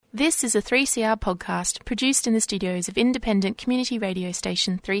This is a 3CR podcast produced in the studios of independent community radio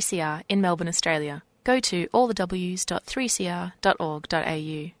station 3CR in Melbourne, Australia. Go to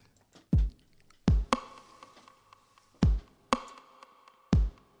allthews.3cr.org.au.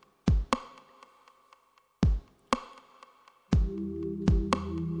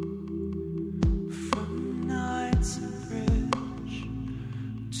 From Knightsbridge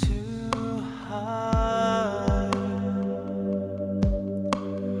to high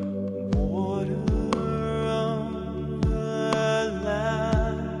water on the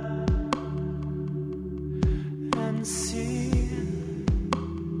land and sea,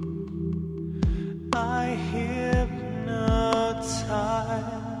 I hypnotize.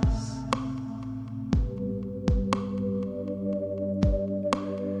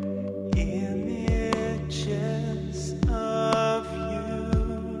 Images of you.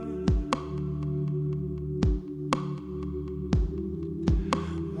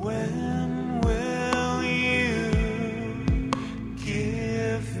 When will you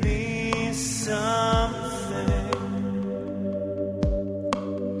give me something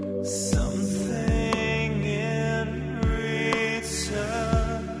in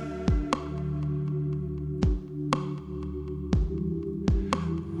return?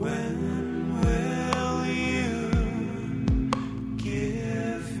 When will you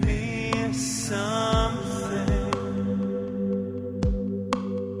give me something?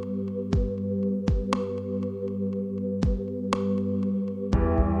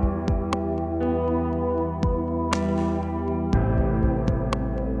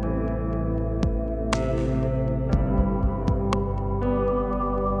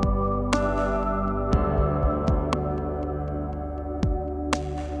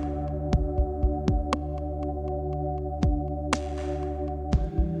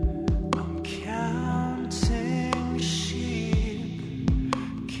 I'm counting sheep,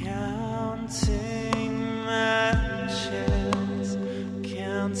 counting matches,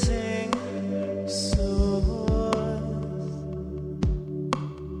 counting swords.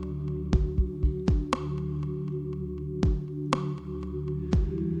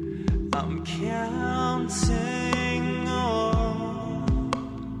 I'm counting all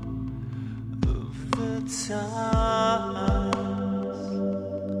of the times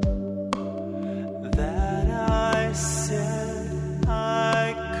that I said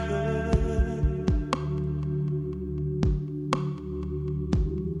I could.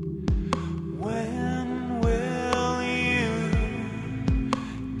 When will you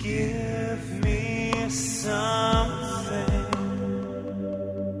give me something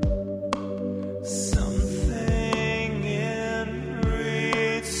in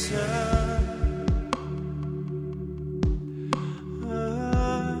return?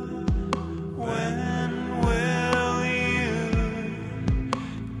 When will you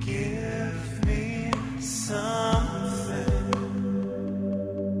give me something?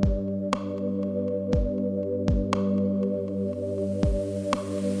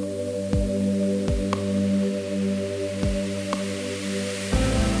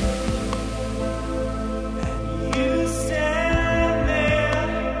 And you stand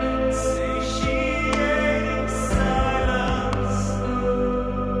there, satiating silence.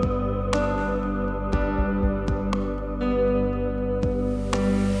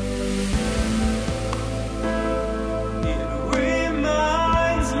 It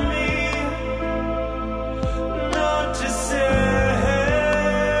reminds me not to say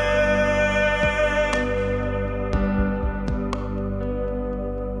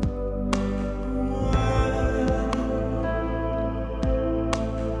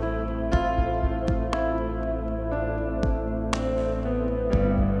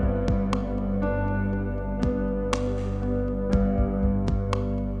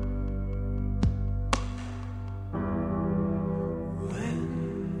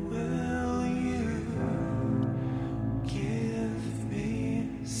when will you give me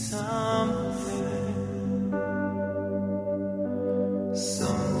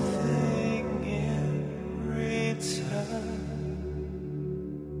something in return?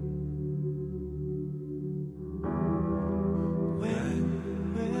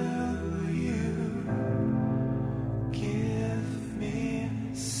 When will you give me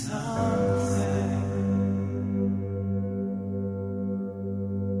something?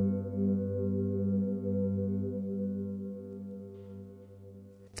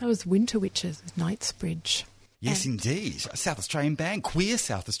 That was Winter Witches with Knightsbridge. Yes, indeed. A South Australian band, queer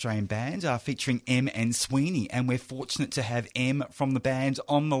South Australian band, featuring Em and Sweeney. And we're fortunate to have Em from the band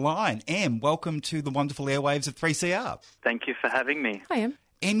on the line. Em, welcome to the wonderful airwaves of 3CR. Thank you for having me. Hi, Em.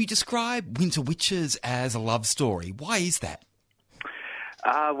 Em, you describe Winter Witches as a love story. Why is that?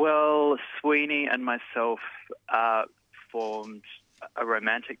 Well, Sweeney and myself formed a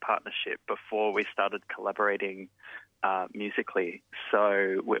romantic partnership before we started collaborating musically.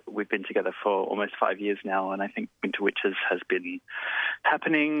 So we've been together for almost 5 years now, and I think Winter Witches has been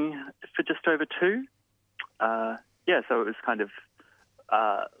happening for just over 2. So it was kind of,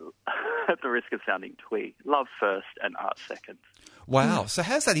 at the risk of sounding twee, love first and art second. Wow. So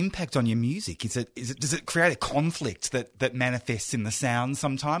how does that impact on your music? Does it create a conflict that manifests in the sound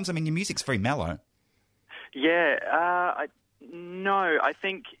sometimes? I mean, your music's very mellow. Yeah. I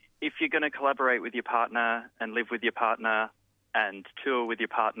think if you're going to collaborate with your partner and live with your partner and tour with your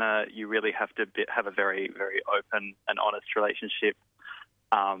partner, you really have to have a very, very open and honest relationship,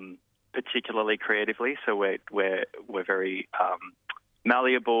 particularly creatively. So we're very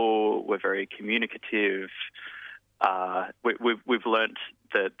malleable. We're very communicative. We've learnt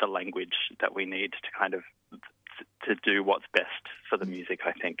the language that we need to kind of to do what's best for the music,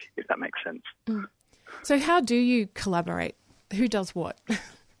 I think, if that makes sense. Mm. So how do you collaborate? Who does what?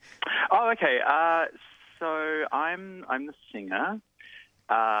 Oh, okay. So I'm the singer,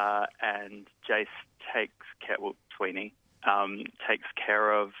 and Jace Sweeney takes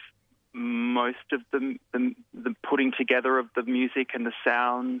care of most of the putting together of the music and the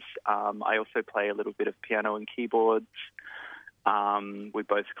sounds. I also play a little bit of piano and keyboards. We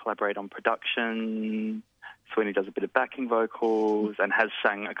both collaborate on production. Sweeney does a bit of backing vocals and has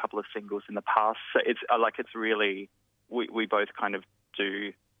sang a couple of singles in the past. So it's really, we both kind of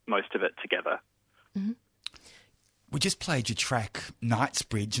do most of it together. Mm-hmm. We just played your track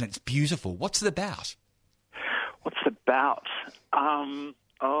Knightsbridge, and it's beautiful. What's it about? What's it about?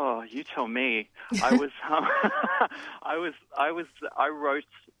 Oh, you tell me. I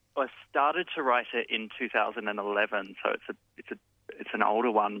started to write it in 2011, so it's an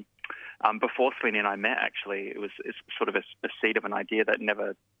older one. Before Sweeney and I met, actually, it's sort of a seed of an idea that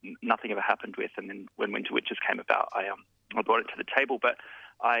nothing ever happened with, and then when Winter Witches came about, I brought it to the table. But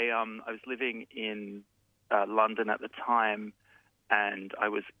I was living in London at the time, and I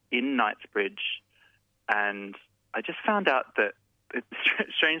was in Knightsbridge, and I just found out that,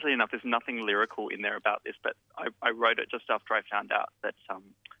 strangely enough, there's nothing lyrical in there about this, but I wrote it just after I found out that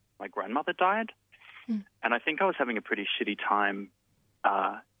my grandmother died. Mm. And I think I was having a pretty shitty time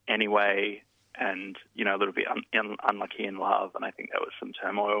anyway, and, a little bit unlucky in love, and I think there was some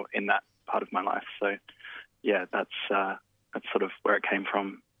turmoil in that part of my life. So, yeah, that's sort of where it came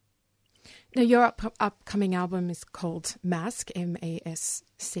from. Now, your upcoming album is called Mask,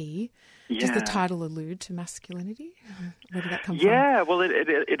 M-A-S-C. Yeah. Does the title allude to masculinity? Where did that come from? Yeah, well,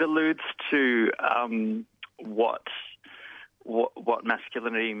 it alludes to what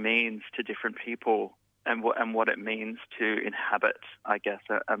masculinity means to different people, and what it means to inhabit, I guess,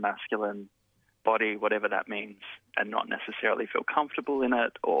 a masculine body, whatever that means, and not necessarily feel comfortable in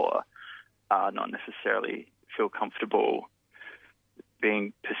it, or not necessarily feel comfortable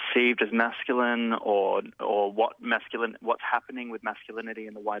being perceived as masculine, or what's happening with masculinity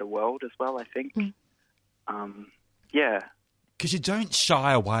in the wider world as well, I think. Mm. Yeah. Because you don't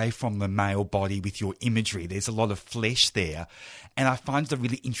shy away from the male body with your imagery. There's a lot of flesh there. And I find it a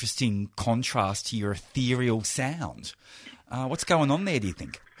really interesting contrast to your ethereal sound. What's going on there, do you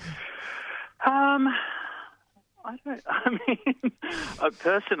think?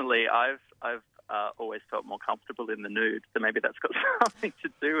 Personally, I've always felt more comfortable in the nude, so maybe that's got something to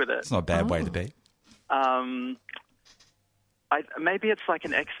do with it. It's not a bad way to be. Maybe it's like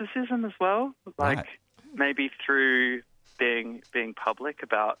an exorcism as well. Like, right. Maybe through being public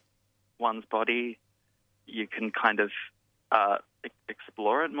about one's body, you can kind of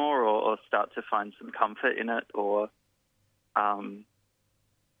explore it more, or start to find some comfort in it, or I'm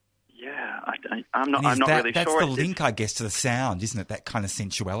not really that's sure. That's the link, I guess, to the sound, isn't it? That kind of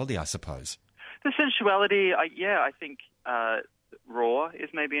sensuality, I suppose. The sensuality, I think raw is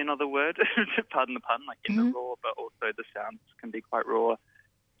maybe another word, pardon the pun, like in the raw, but also the sounds can be quite raw.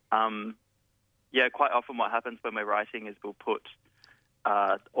 Quite often what happens when we're writing is we'll put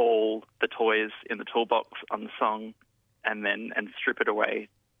all the toys in the toolbox on the song, and strip it away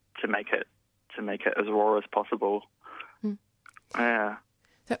to make it as raw as possible. Mm. Yeah.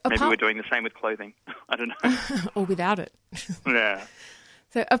 So maybe we're doing the same with clothing. I don't know. Or without it. Yeah.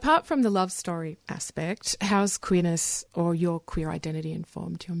 So apart from the love story aspect, how's queerness or your queer identity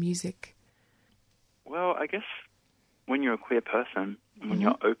informed your music? Well, I guess when you're a queer person, when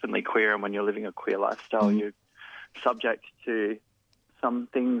you're openly queer and when you're living a queer lifestyle, you're subject to some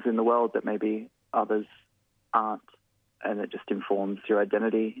things in the world that maybe others aren't, and it just informs your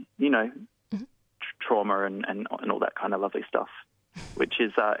identity, trauma and all that kind of lovely stuff, which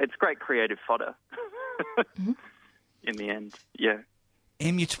is, it's great creative fodder in the end, yeah.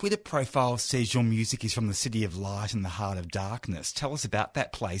 Em, your Twitter profile says your music is from the City of Light and the Heart of Darkness. Tell us about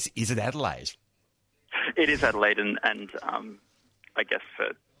that place. Is it Adelaide? It is Adelaide, and I guess for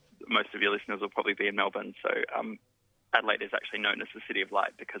most of your listeners will probably be in Melbourne. So Adelaide is actually known as the City of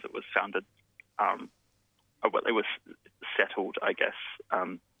Light because it was founded, well, it was settled, I guess,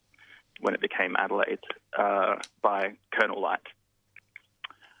 when it became Adelaide by Colonel Light.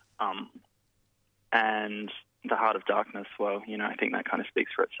 And the Heart of Darkness, well, I think that kind of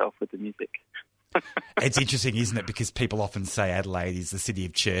speaks for itself with the music. It's interesting, isn't it? Because people often say Adelaide is the city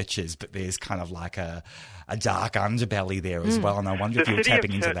of churches, but there's kind of like a dark underbelly there as well. And I wonder if you're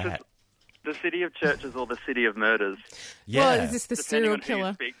tapping into that. The city of churches or the city of murders. Yeah. Well, is this the serial Depending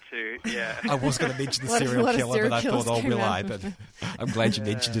on killer? who you speak to, yeah. I was going to mention the Lot serial of killer, serial but I thought, killers will came I? out. But I'm glad you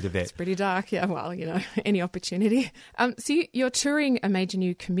mentioned it a bit. It's pretty dark, yeah. Well, any opportunity. So you're touring a major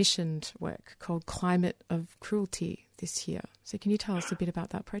new commissioned work called Climate of Cruelty this year. So can you tell us a bit about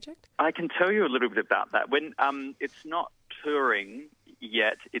that project? I can tell you a little bit about that. When it's not touring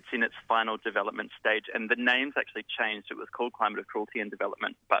yet, it's in its final development stage, and the name's actually changed. It was called Climate of Cruelty and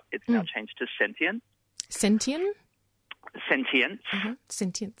Development, but it's now changed to Sentient. Sentient? Sentience.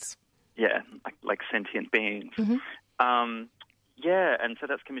 Sentience. Yeah, like sentient beings. Yeah, and so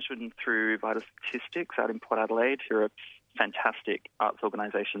that's commissioned through Vital Statistics out in Port Adelaide, who are a fantastic arts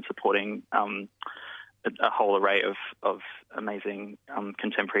organisation supporting a whole array of amazing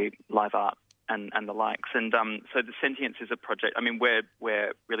contemporary live art and the likes. And so the Sentience is a project. I mean, we're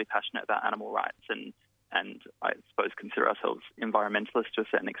really passionate about animal rights and I suppose consider ourselves environmentalists to a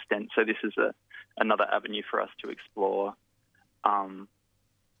certain extent. So this is another avenue for us to explore our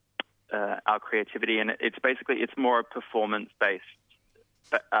creativity, and it's more a performance-based,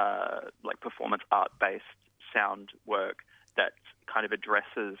 like performance art-based sound work that kind of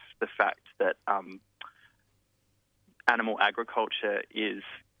addresses the fact that animal agriculture is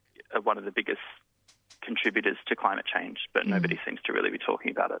one of the biggest contributors to climate change, but nobody seems to really be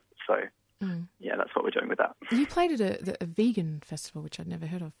talking about it. So, yeah, that's what we're doing with that. You played at a vegan festival, which I'd never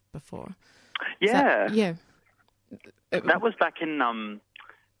heard of before. Yeah. That was back in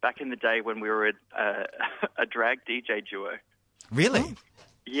the day when we were a drag DJ duo. Really? Oh.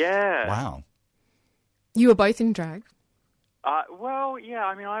 Yeah. Wow. You were both in drag? Well, yeah.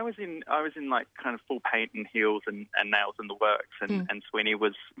 I mean, I was in like kind of full paint and heels and nails in the works, and Sweeney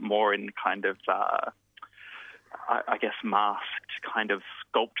was more in kind of, I guess, masked kind of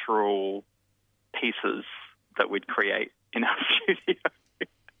sculptural pieces that we'd create in our studio.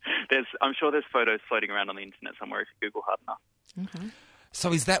 I'm sure there's photos floating around on the internet somewhere if you Google hard enough. Okay.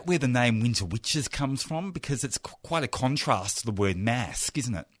 So is that where the name Winter Witches comes from? Because it's quite a contrast to the word mask,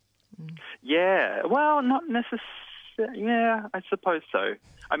 isn't it? Yeah. Well, not necessarily. Yeah, I suppose so.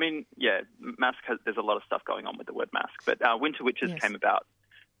 I mean, yeah, mask there's a lot of stuff going on with the word mask, but Winter Witches came about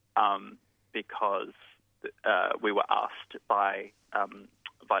because we were asked by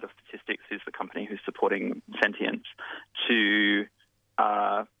Vital Statistics, who's the company who's supporting Sentience, to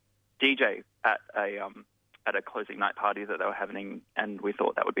DJ at a closing night party that they were having, and we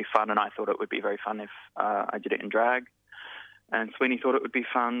thought that would be fun, and I thought it would be very fun if I did it in drag, and Sweeney thought it would be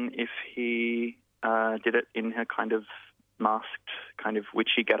fun if he did it in her kind of masked, kind of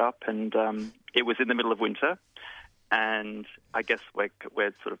witchy get-up, and it was in the middle of winter, and I guess we're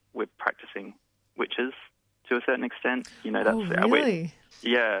practicing witches to a certain extent. That's really?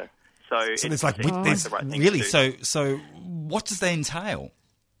 Yeah. So there's like there's the right thing really. to do. So what does that entail?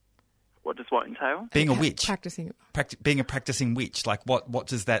 What does what entail? Being a witch, Practicing. being a practicing witch. Like what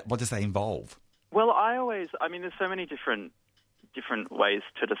does that involve? Well, there's so many different ways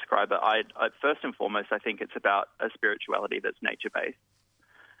to describe it. I first and foremost, I think it's about a spirituality that's nature-based.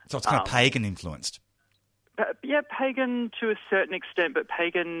 So it's kind of pagan influenced. Yeah, pagan to a certain extent, but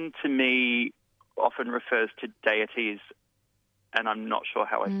pagan to me often refers to deities, and I'm not sure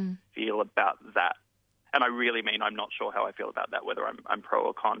how I feel about that. And I really mean I'm not sure how I feel about that, whether I'm pro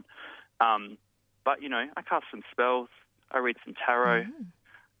or con. But, I cast some spells. I read some tarot.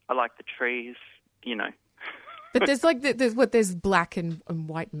 I like the trees, But there's black and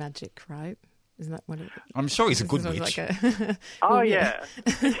white magic, right? Isn't that one of the... I'm sure he's a good witch. Yeah.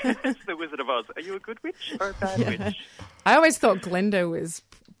 It's the Wizard of Oz. Are you a good witch or a bad witch? I always thought Glenda was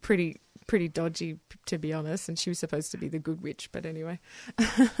pretty dodgy, to be honest, and she was supposed to be the good witch, but anyway.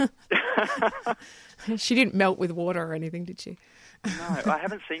 She didn't melt with water or anything, did she? No, I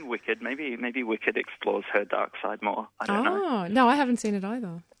haven't seen Wicked. Maybe Wicked explores her dark side more. I don't know. Oh, no, I haven't seen it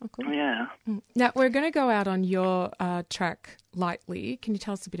either. Oh, cool. Yeah. Now, we're going to go out on your track, Lightly. Can you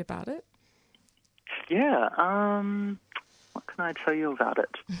tell us a bit about it? Yeah. What can I tell you about it?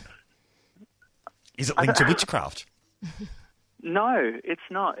 Is it linked to witchcraft? No, it's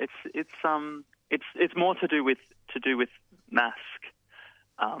not. It's more to do with mask,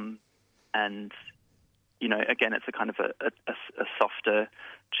 and again, it's a kind of a softer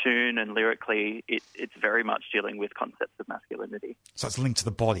tune, and lyrically, it's very much dealing with concepts of masculinity. So it's linked to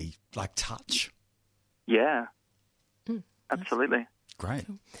the body, like touch. Yeah, absolutely. Great.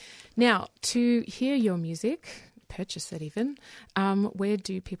 Now, to hear your music, purchase it even, where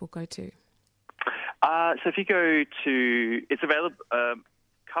do people go to? So if you go to, it's available. A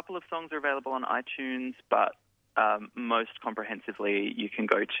couple of songs are available on iTunes, but most comprehensively, you can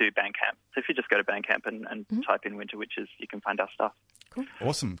go to Bandcamp. So if you just go to Bandcamp and type in Winter Witches, you can find our stuff. Cool.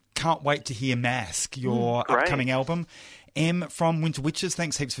 Awesome. Can't wait to hear Mask, your Great. upcoming album. Em from Winter Witches,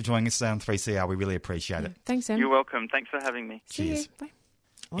 thanks heaps for joining us today on 3CR. We really appreciate it. Thanks, Em. You're welcome. Thanks for having me. See you. Cheers. Bye.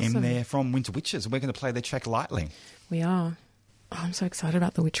 Awesome. Em there from Winter Witches. We're going to play their track Lightly. We are. Oh, I'm so excited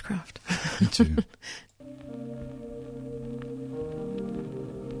about the witchcraft. Me too.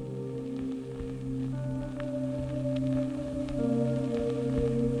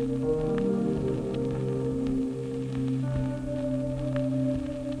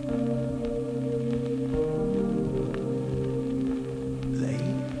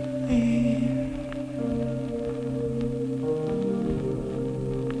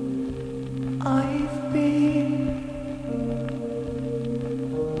 I've been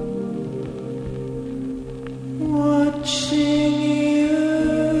watching you.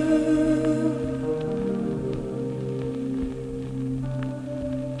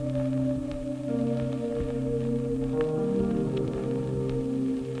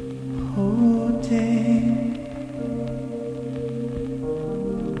 Holding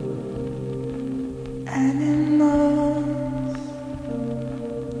animals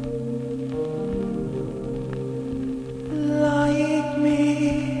like me,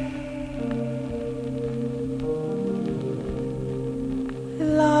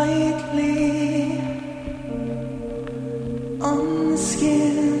 lightly on the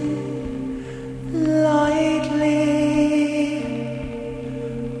skin, lightly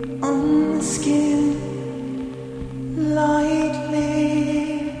on the skin, lightly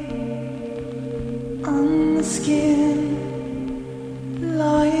on the skin,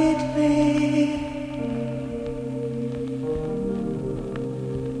 lightly.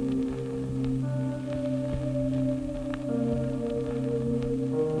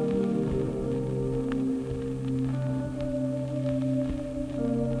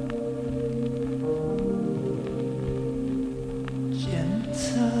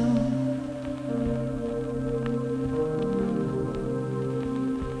 Gentle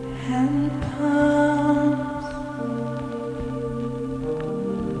hand palms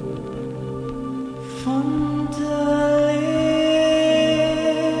fondling,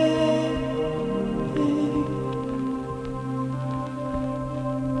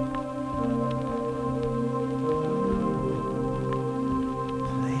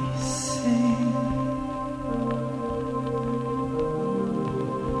 placing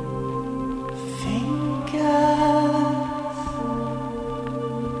fingers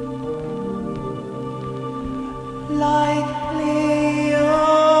lightly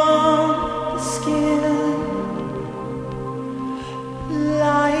on the skin,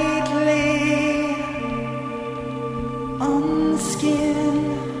 lightly on the skin,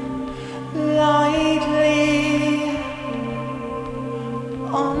 lightly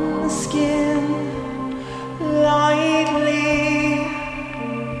on the skin, lightly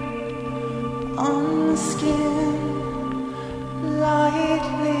on the skin,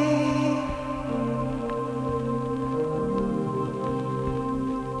 lightly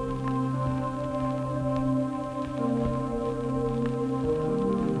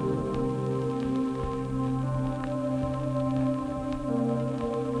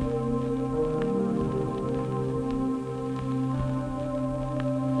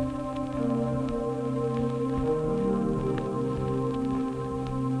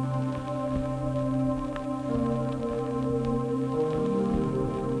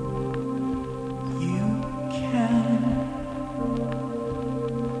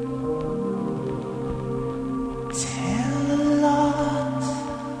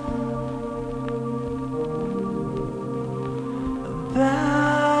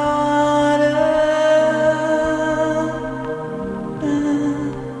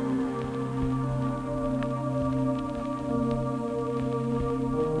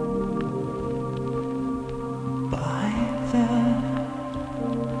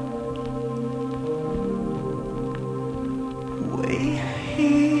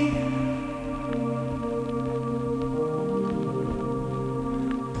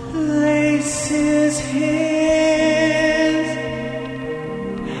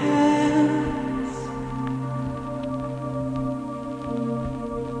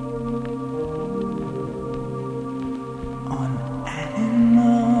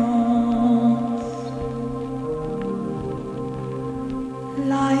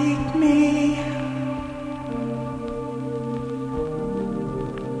like me.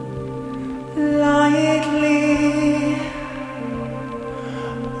 Lightly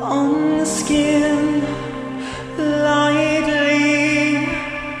on the skin, lightly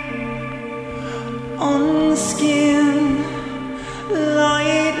on the skin,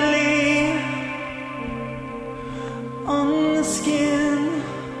 lightly on the skin,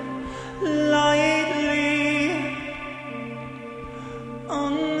 lightly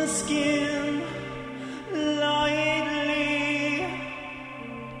on the skin, lightly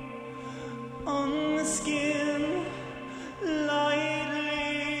on the skin,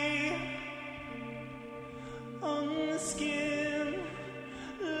 lightly on the skin,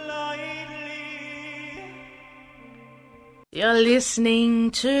 lightly. You're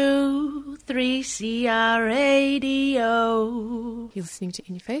listening to 3CR Radio. You're listening to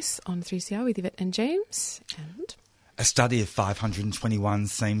In Your Face on 3CR with Yvette and James. And A study of 521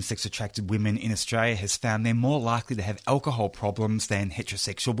 same-sex attracted women in Australia has found they're more likely to have alcohol problems than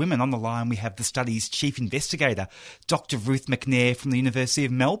heterosexual women. On the line, we have the study's chief investigator, Dr. Ruth McNair from the University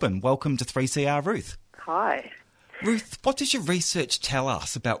of Melbourne. Welcome to 3CR, Ruth. Hi. Ruth, what does your research tell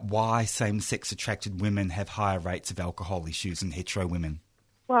us about why same-sex attracted women have higher rates of alcohol issues than hetero women?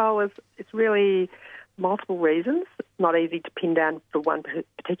 Well, it's really multiple reasons. It's not easy to pin down for one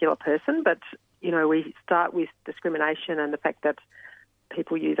particular person, but, you know, we start with discrimination and the fact that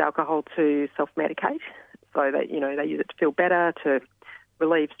people use alcohol to self-medicate, so that, you know, they use it to feel better, to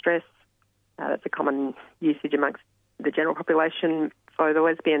relieve stress. That's a common usage amongst the general population. So the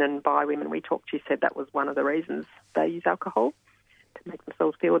lesbian and bi women we talked to said that was one of the reasons they use alcohol, to make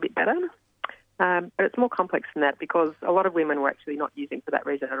themselves feel a bit better. But it's more complex than that, because a lot of women were actually not using for that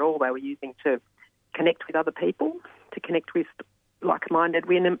reason at all. They were using to connect with other people, to connect with like-minded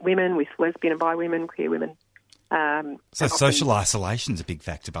women, with lesbian and bi women, queer women. So social isolation's a big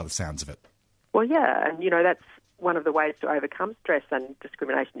factor by the sounds of it. Well, yeah, and, you know, that's one of the ways to overcome stress and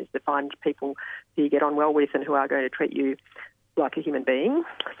discrimination, is to find people who you get on well with and who are going to treat you like a human being.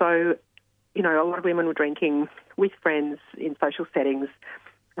 So, you know, a lot of women were drinking with friends in social settings,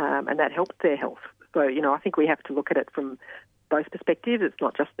 and that helped their health. So, you know, I think we have to look at it from both perspectives. It's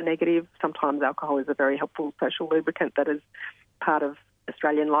not just the negative. Sometimes alcohol is a very helpful social lubricant that is part of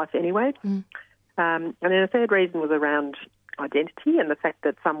Australian life anyway. And then a third reason was around identity and the fact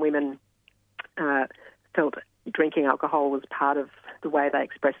that some women felt drinking alcohol was part of the way they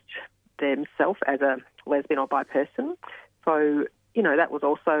expressed themselves as a lesbian or bi person. So, you know, that was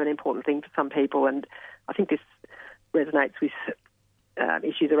also an important thing for some people, and I think this resonates with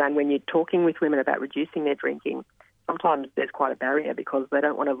issues around when you're talking with women about reducing their drinking. Sometimes there's quite a barrier because they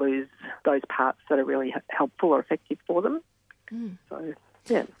don't want to lose those parts that are really helpful or effective for them. So,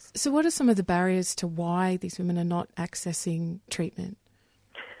 yeah. so what are some of the barriers to why these women are not accessing treatment?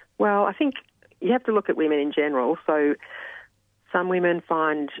 Well, I think you have to look at women in general. So some women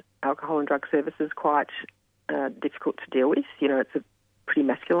find alcohol and drug services quite difficult to deal with. You know, it's a pretty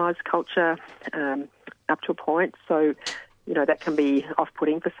masculised culture up to a point. So, you know, that can be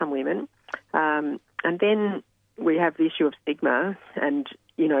off-putting for some women. And then we have the issue of stigma. And,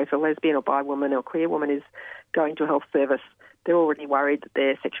 you know, if a lesbian or bi woman or queer woman is going to a health service, they're already worried that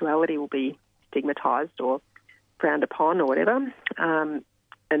their sexuality will be stigmatised or frowned upon or whatever. And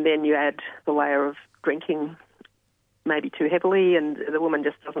then you add the layer of drinking maybe too heavily, and the woman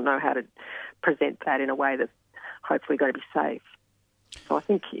just doesn't know how to present that in a way that's hopefully going to be safe. So I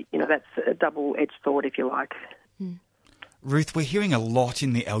think, you know, that's a double-edged sword, if you like. Ruth, we're hearing a lot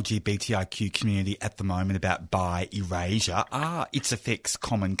in the LGBTIQ community at the moment about bi erasure. Are its effects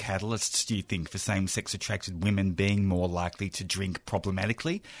common catalysts, do you think, for same-sex attracted women being more likely to drink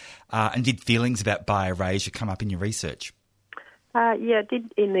problematically? And did feelings about bi erasure come up in your research? Yeah, it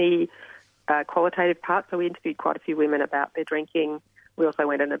did in the qualitative part. So we interviewed quite a few women about their drinking. We also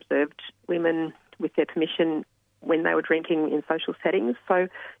went and observed women with their permission when they were drinking in social settings. So,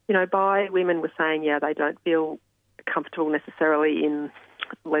 you know, bi women were saying, yeah, they don't feel comfortable necessarily in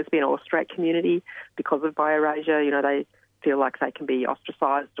lesbian or straight community because of bi erasure. You know, they feel like they can be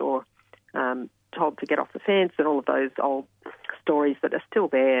ostracised or told to get off the fence, and all of those old stories that are still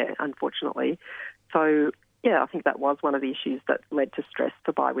there, unfortunately. So, yeah, I think that was one of the issues that led to stress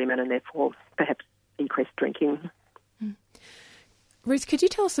for bi women and therefore perhaps increased drinking. Ruth, could you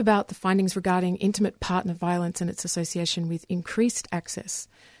tell us about the findings regarding intimate partner violence and its association with increased access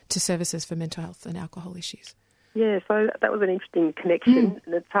to services for mental health and alcohol issues? Yeah, so that was an interesting connection,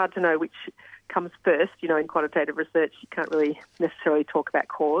 and it's hard to know which comes first. You know, in quantitative research, you can't really necessarily talk about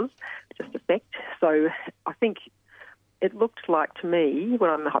cause, just effect. So I think it looked like to me, what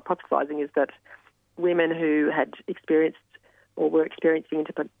I'm hypothesising is that women who had experienced or were experiencing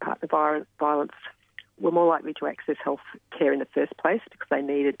intimate partner violence were more likely to access health care in the first place because they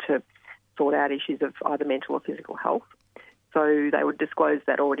needed to sort out issues of either mental or physical health. So they would disclose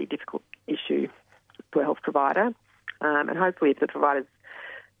that already difficult issue to a health provider. And hopefully if the provider's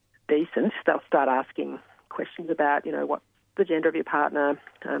decent, they'll start asking questions about, what's the gender of your partner,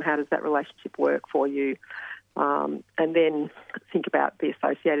 how does that relationship work for you, and then think about the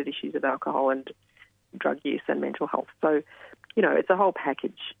associated issues of alcohol and drug use and mental health. So, it's a whole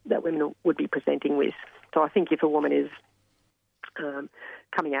package that women would be presenting with. So I think if a woman is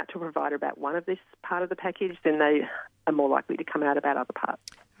coming out to a provider about one of this part of the package, then they are more likely to come out about other parts.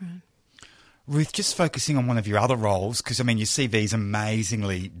 Right. Ruth, just focusing on one of your other roles, because, your CV is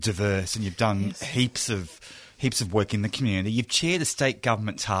amazingly diverse and you've done heaps of work in the community. You've chaired a state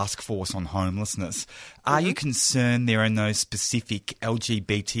government task force on homelessness. Are you concerned there are no specific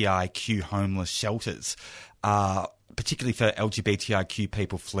LGBTIQ homeless shelters, particularly for LGBTIQ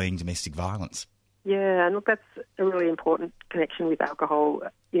people fleeing domestic violence? Yeah, and look, that's a really important connection with alcohol.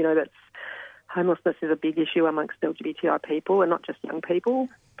 That's homelessness is a big issue amongst LGBTI people, and not just young people,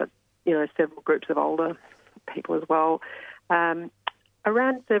 but several groups of older people as well.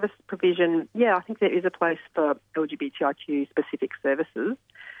 Around service provision, I think there is a place for LGBTIQ specific services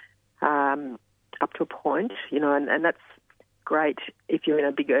up to a point, and that's great if you're in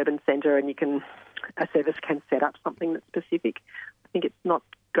a big urban centre and a service can set up something that's specific. I think it's not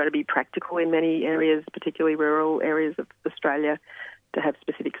going to be practical in many areas, particularly rural areas of Australia, to have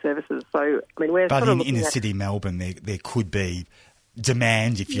specific services. So, we're but sort of in the city of Melbourne, there could be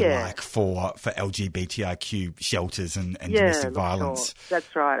demand, if you like, for LGBTIQ shelters and domestic violence. Sure.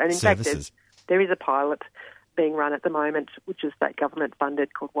 That's right. And in services. fact, there is a pilot being run at the moment, which is state government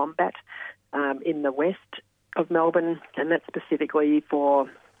funded, called Wombat, in the west of Melbourne, and that's specifically for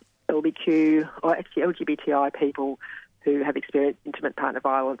LGBTI people who have experienced intimate partner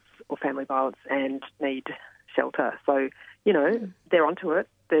violence or family violence and need shelter. So, they're onto it.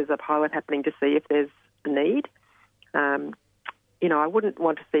 There's a pilot happening to see if there's a need. I wouldn't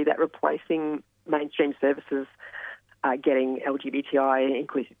want to see that replacing mainstream services getting LGBTI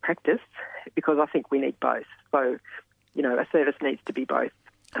inclusive practice, because I think we need both. So, a service needs to be both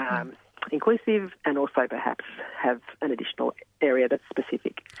inclusive and also perhaps have an additional area that's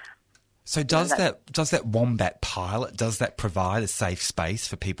specific. So does that Wombat pilot, does that provide a safe space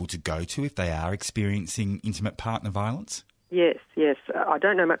for people to go to if they are experiencing intimate partner violence? Yes. I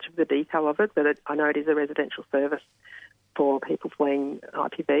don't know much of the detail of it, but I know it is a residential service for people fleeing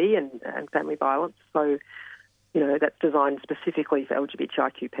IPV and family violence. So, that's designed specifically for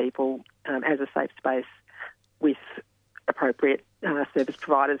LGBTIQ people as a safe space with appropriate service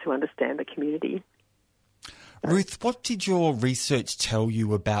providers who understand the community. Ruth, what did your research tell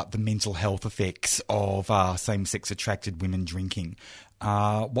you about the mental health effects of same-sex attracted women drinking?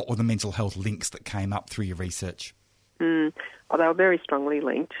 What were the mental health links that came up through your research? Well, they were very strongly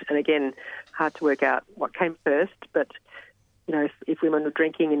linked, and again, hard to work out what came first, but if women were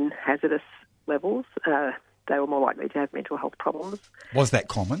drinking in hazardous levels, they were more likely to have mental health problems. Was that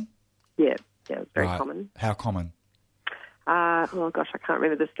common? Yeah, it was very common. How common? I can't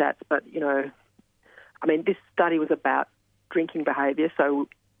remember the stats, but, this study was about drinking behaviour, so,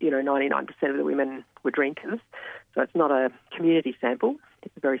 99% of the women were drinkers, so it's not a community sample,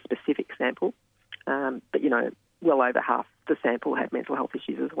 it's a very specific sample, but, well over half the sample had mental health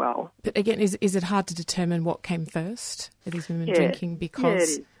issues as well. But again, is it hard to determine what came first? Are these women drinking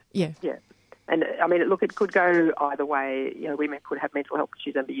because... Yeah. And, it could go either way. Women could have mental health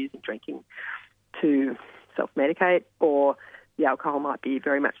issues and be using drinking to self-medicate, or the alcohol might be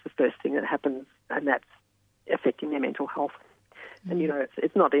very much the first thing that happens, and that's affecting their mental health. And,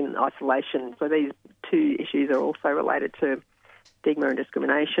 it's not in isolation. So these two issues are also related to stigma and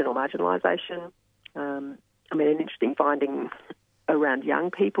discrimination or marginalisation. An interesting finding around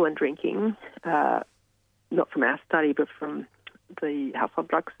young people and drinking, not from our study, but from the Household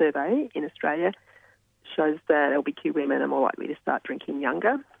Drug Survey in Australia, shows that LBQ women are more likely to start drinking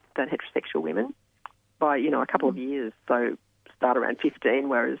younger than heterosexual women by, a couple of years. So start around 15,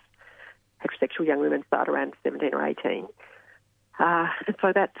 whereas heterosexual young women start around 17 or 18. And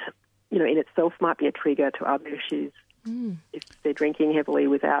so that, in itself might be a trigger to other issues if they're drinking heavily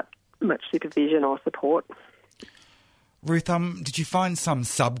without much supervision or support. Ruth, did you find some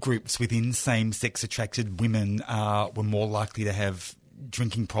subgroups within same-sex attracted women were more likely to have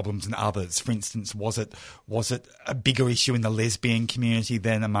drinking problems than others? For instance, was it a bigger issue in the lesbian community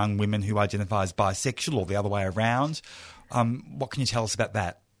than among women who identify as bisexual, or the other way around? What can you tell us about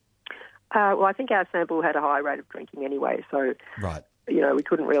that? Well, I think our sample had a high rate of drinking anyway, so right. We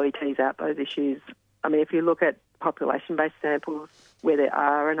couldn't really tease out those issues. If you look at population-based samples where there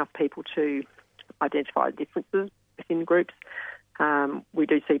are enough people to identify differences within groups. We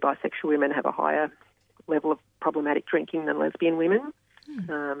do see bisexual women have a higher level of problematic drinking than lesbian women.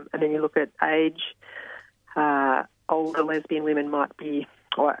 And then you look at age, older lesbian women might be,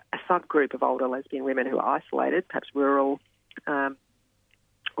 or a subgroup of older lesbian women who are isolated, perhaps rural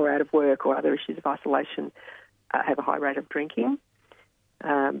or out of work or other issues of isolation, have a high rate of drinking.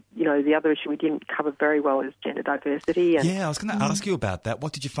 The other issue we didn't cover very well is gender diversity. And, I was going to ask you about that.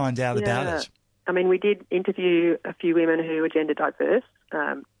 What did you find out about it? I mean, we did interview a few women who were gender diverse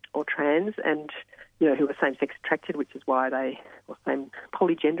or trans and, who were same-sex attracted, which is why or same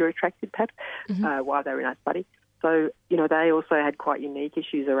polygender attracted, perhaps, why they were in our study. So, they also had quite unique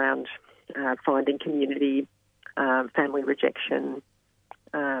issues around finding community, family rejection,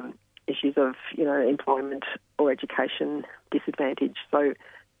 issues of, employment or education disadvantage. So,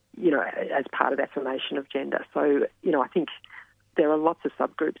 as part of affirmation of gender. So, I think there are lots of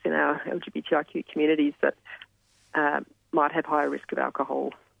subgroups in our LGBTIQ communities that might have higher risk of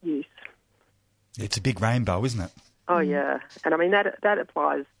alcohol use. It's a big rainbow, isn't it? Oh, yeah. And I mean, that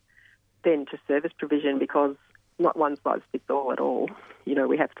applies then to service provision because not one size fits all at all.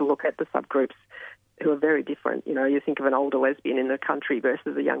 We have to look at the subgroups who are very different. You think of an older lesbian in the country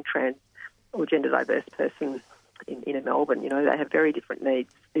versus a young trans or gender diverse person in Melbourne. They have very different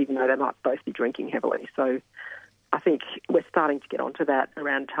needs, even though they might both be drinking heavily. So I think we're starting to get onto that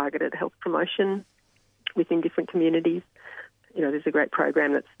around targeted health promotion within different communities. There's a great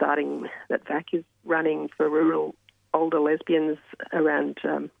program that VAC is running for rural older lesbians around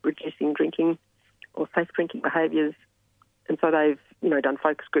reducing drinking or safe drinking behaviours. And so they've, done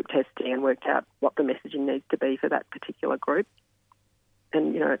focus group testing and worked out what the messaging needs to be for that particular group.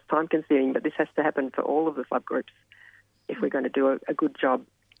 And, it's time-consuming, but this has to happen for all of the subgroups if we're going to do a good job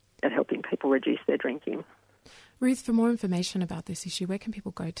at helping people reduce their drinking. Ruth, for more information about this issue, where can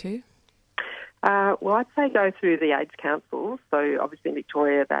people go to? Well, I'd say go through the AIDS councils. So obviously in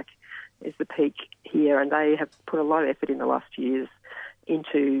Victoria, VAC is the peak here, and they have put a lot of effort in the last years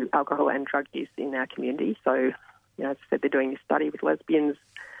into alcohol and drug use in our community. So, as I said, they're doing this study with lesbians.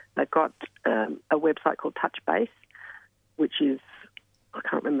 They've got a website called Touchbase, which is, I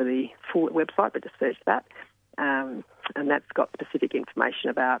can't remember the full website, but just search that. And that's got specific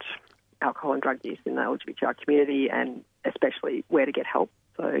information about alcohol and drug use in the LGBTI community and especially where to get help.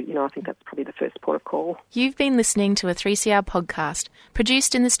 So, I think that's probably the first port of call. You've been listening to a 3CR podcast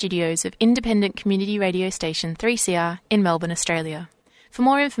produced in the studios of independent community radio station 3CR in Melbourne, Australia. For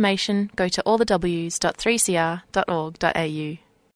more information, go to allthews.3cr.org.au.